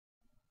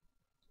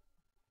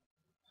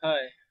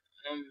Hi,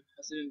 I'm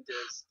Hasim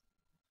this.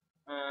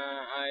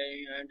 I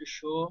want to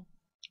show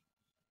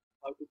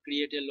how to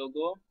create a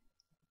logo.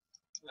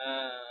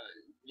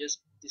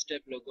 Just this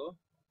type logo.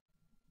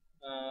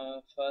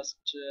 First,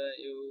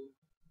 you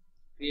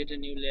create a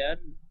new layer.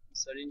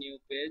 Sorry, new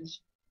page.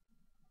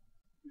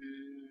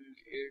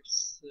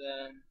 It's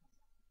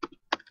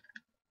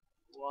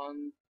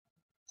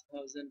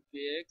 1000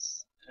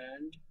 px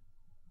and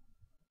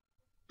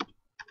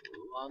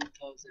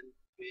 1000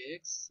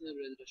 px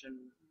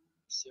resolution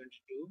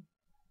 72.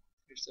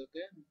 It's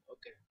okay.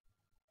 Okay.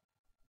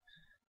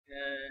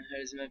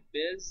 Here is my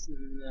page.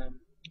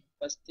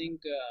 First thing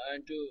I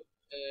want to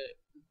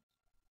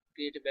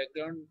create a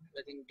background.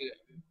 I think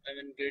I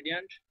mean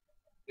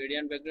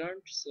gradient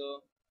background.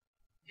 So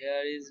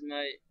here is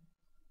my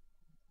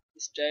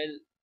style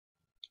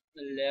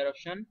layer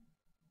option.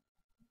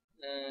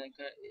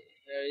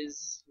 Here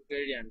is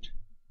gradient.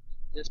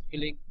 Just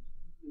click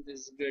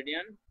this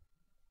gradient.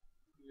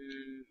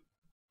 mm,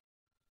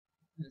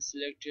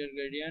 Select your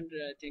gradient.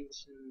 I think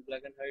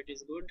black and white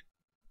is good.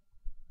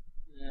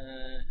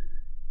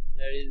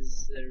 There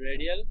is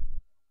radial.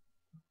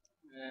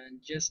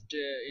 Just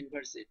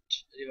inverse it,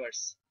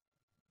 reverse.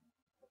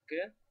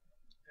 Okay,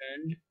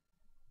 and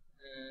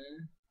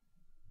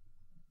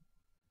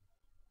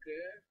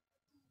okay,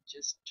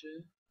 just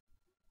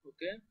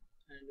okay,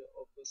 and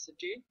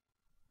opacity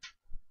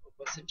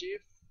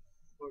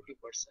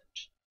 40%.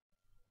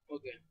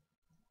 Okay,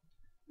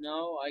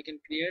 now I can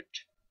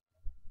create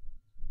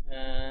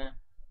uh,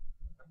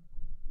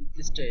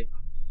 this type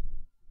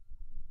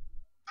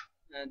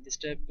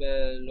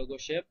logo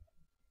shape.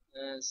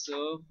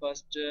 So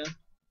first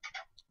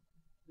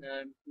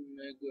I'm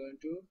going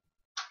to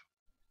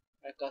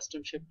a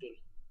custom shape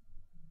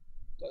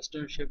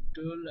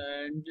tool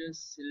and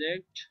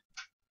select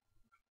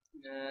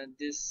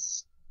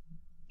this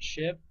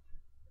shape.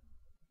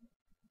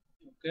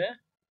 Okay,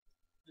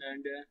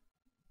 and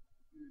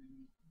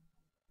mm,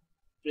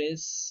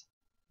 press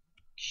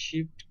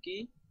shift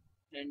key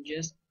and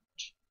just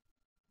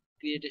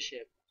create a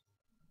shape.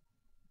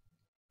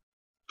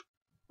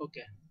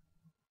 Okay,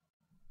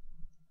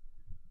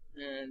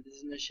 and this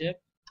is my shape.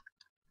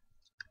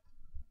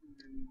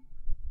 Mm,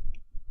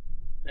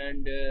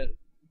 and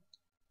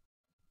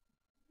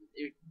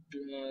it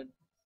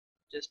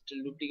just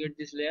duplicate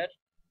this layer.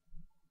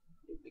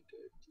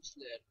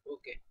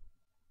 Okay,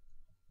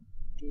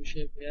 two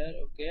shape here.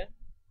 Okay,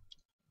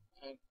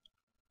 uh,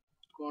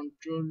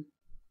 control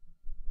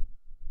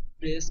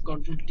press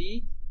control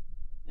T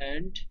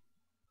and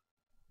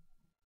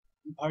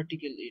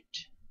vertical it,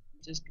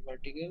 just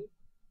vertical,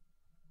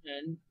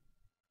 and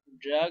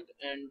drag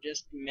and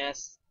just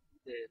mash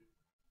there.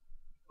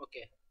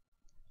 Okay,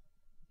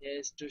 here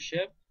is two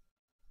shape.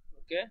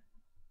 Okay,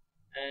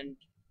 and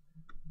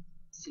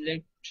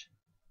select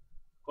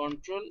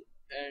control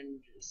and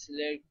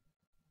select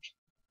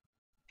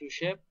two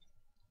shape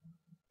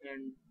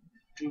and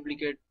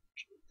duplicate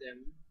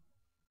them.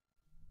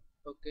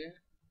 Okay,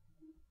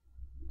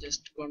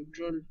 just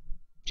control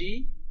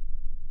T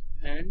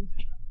and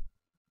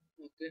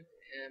okay, I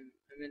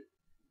mean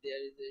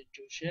there is a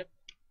two shape,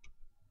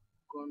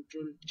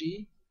 control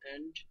T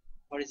and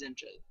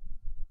horizontal,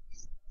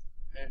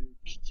 and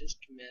just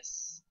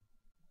mess.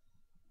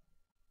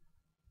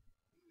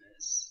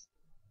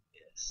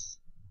 Yes.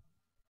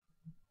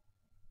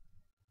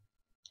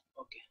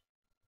 Okay,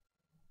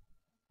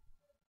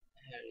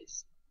 here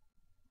is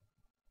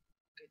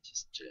okay,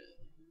 just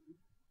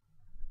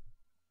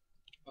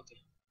okay,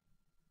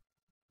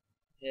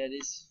 here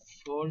is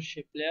four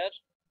shape layer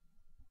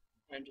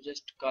and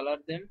just color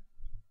them.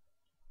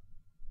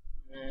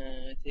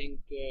 I think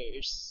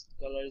its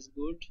color is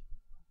good.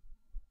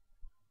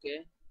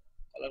 Okay,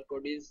 color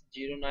code is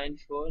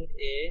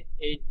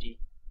 094A80.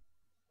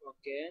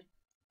 Okay,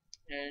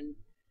 and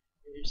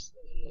its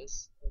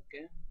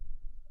okay,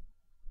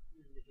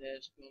 and here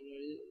color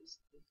is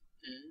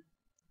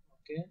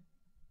okay.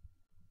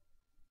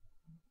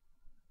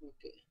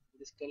 Okay,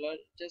 this color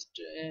just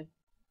a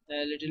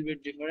little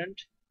bit different.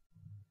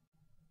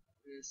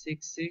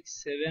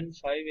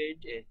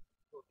 66758A.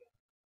 Okay.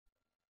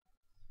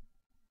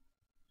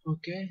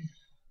 Okay,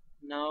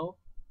 now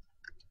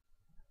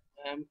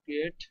I am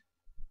create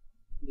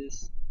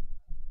this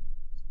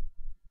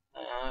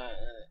uh,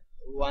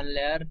 one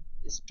layer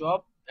is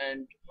top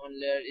and one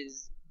layer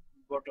is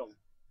bottom.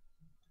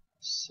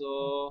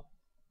 So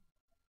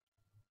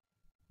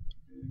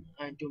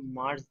I have to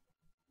merge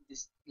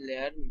this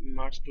layer,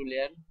 merge to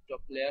layer,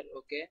 top layer.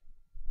 Okay,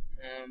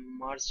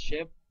 merge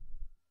shape.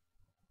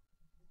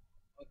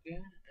 Okay,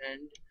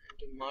 and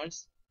to merge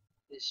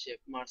this shape,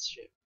 merge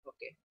shape.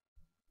 Okay,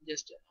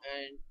 just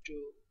and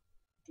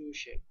two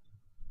shape.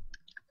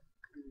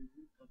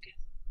 Okay,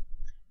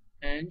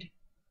 and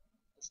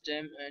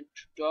stem and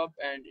top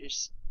and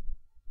its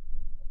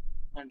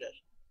under,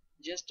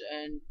 just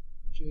and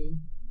to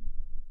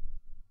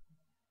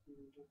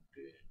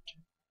create.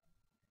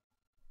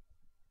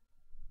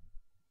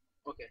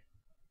 Okay,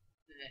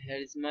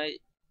 here is my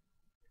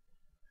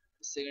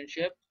second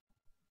shape.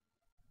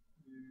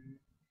 Mm,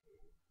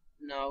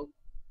 Now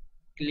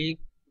click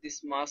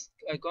this mask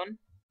icon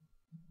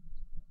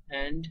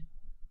and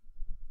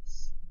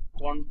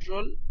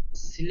control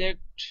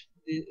select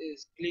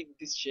click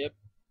this shape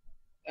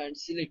and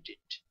select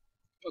it.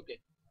 Okay,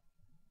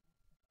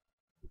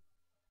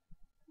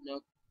 now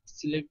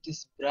select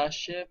this brush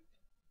shape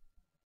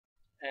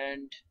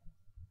and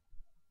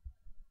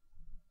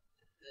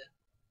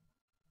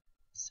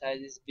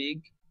size is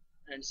big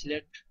and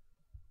select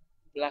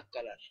black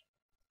color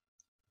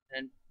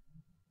and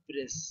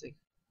press.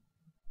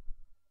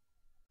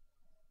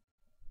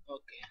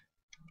 Okay,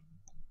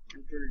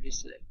 control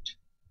deselect,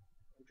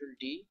 control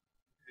D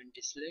and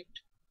deselect.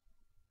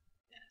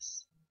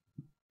 Yes,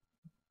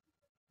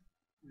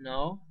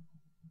 now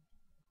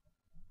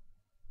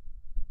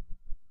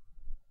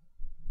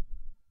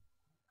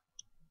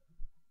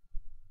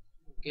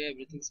okay,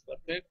 everything's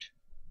perfect,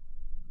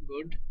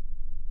 good.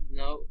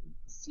 Now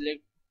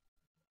select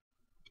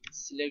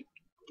select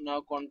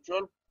now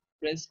control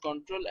press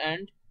control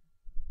and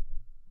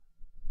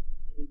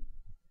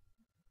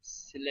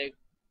select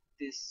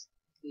this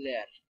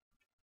layer,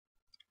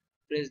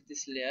 press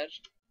this layer.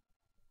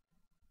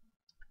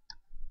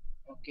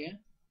 Okay,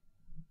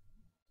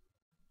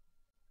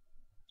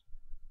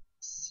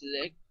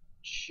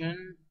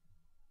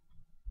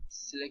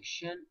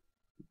 selection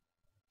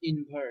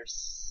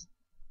inverse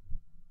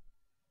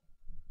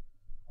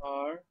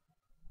or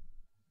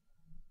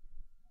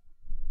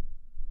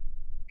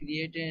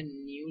create a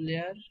new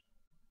layer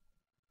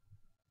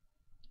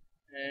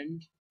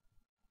and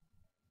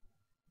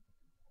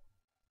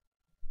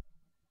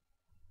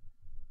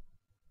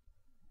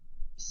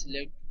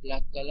select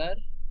black color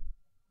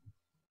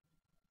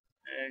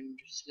and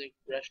select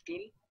brush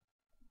tool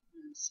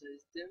and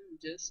size them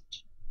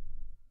just.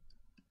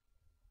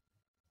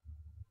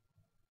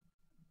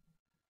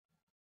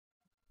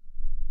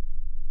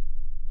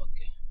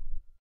 Okay,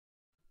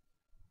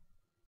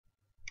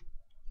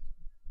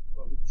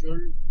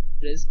 control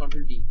press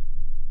control D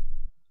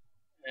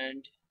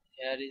and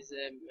here is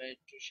a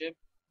metro shape.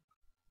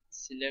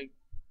 Select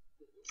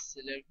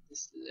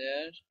this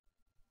layer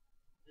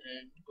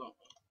and go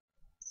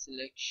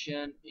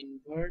selection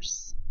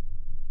inverse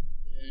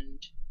and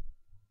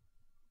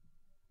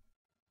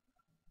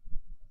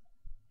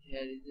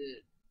here is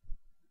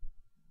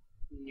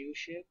a new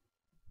shape.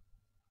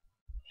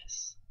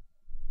 Yes,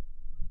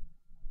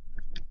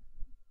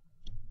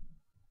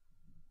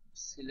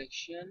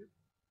 selection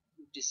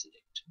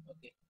deselect.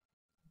 Okay,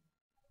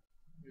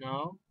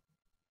 now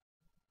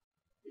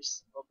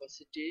its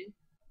opacity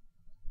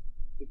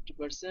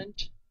 50%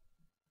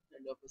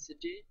 and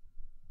opacity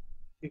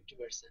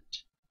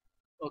 50%.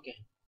 Okay,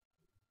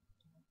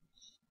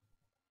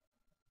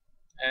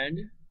 and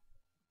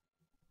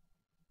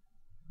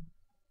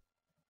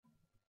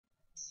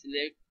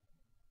select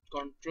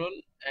control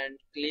and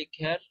click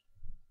here,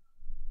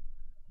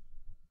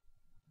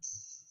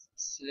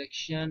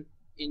 selection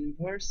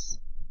inverse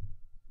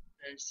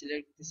and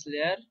select this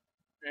layer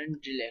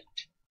and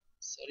delete.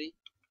 Sorry,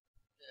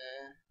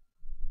 uh,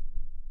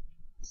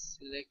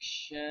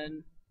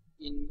 selection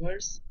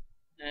inverse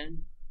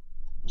and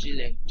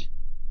delete.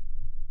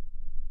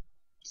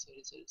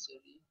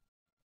 Sorry.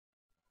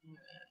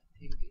 I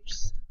think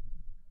it's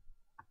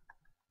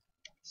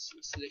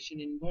selection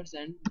inverse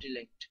and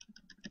delete.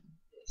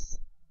 Yes,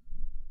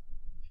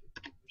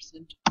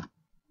 50%.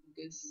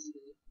 Okay,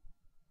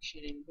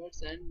 selection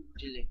inverse and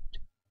delete.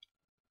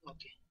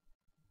 Okay,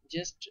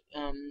 just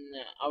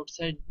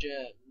outside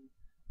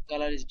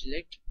color is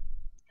delete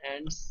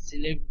and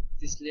select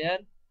this layer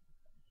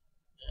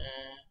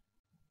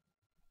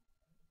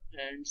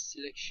and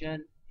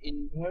selection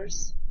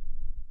inverse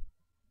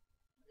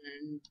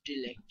and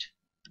delete,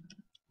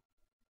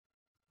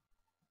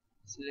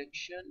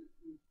 selection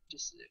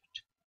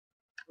deselect.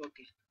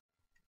 Okay,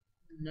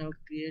 now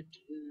create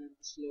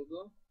this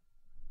logo.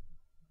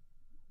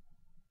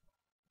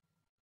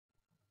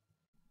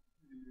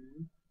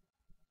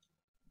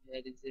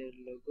 Here is your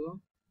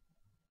logo.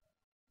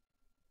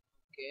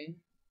 Okay,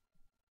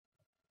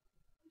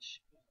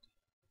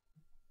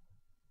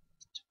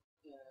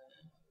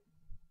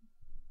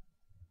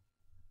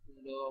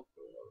 low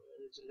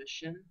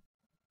resolution.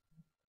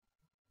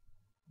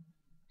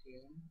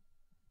 Okay,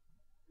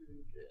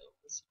 and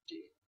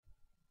opacity.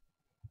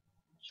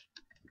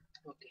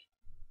 Okay,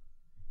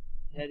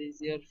 here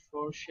is your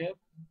four shape.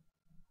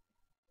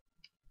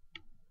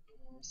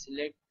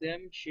 Select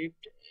them,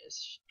 shift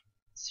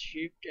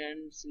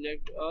and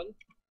select all.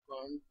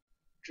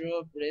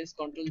 Control press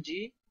Control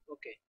G.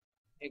 Okay,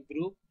 a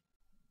group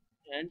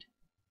and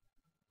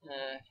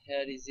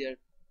here is your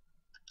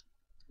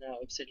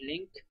website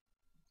link,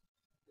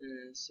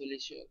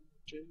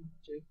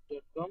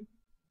 solutioncheck.com.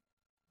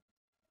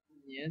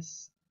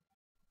 Yes,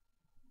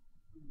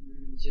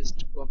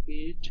 just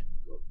copy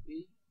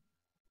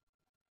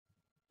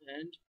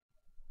and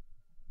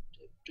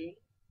type tool,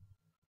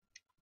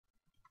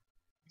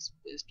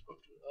 paste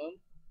Control all,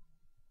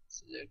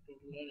 select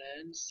Control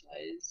and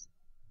size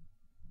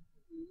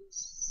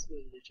is a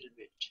little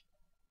bit.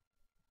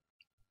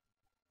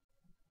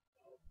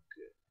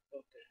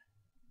 Okay,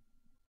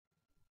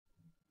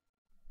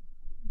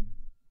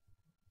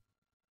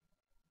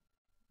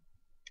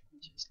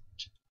 Just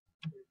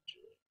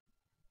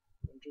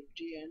Control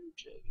T and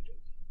drag it.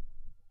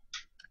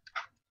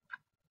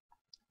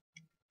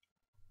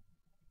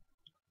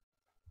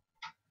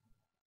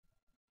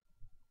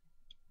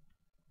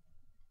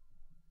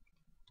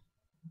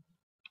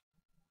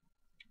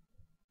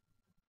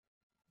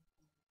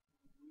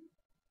 Okay.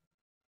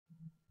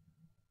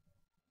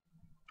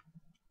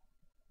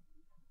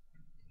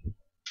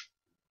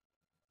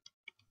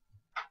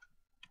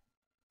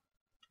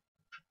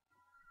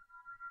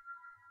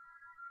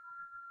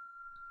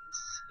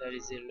 Yes, here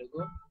is your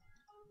logo.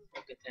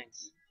 Okay,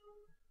 thanks.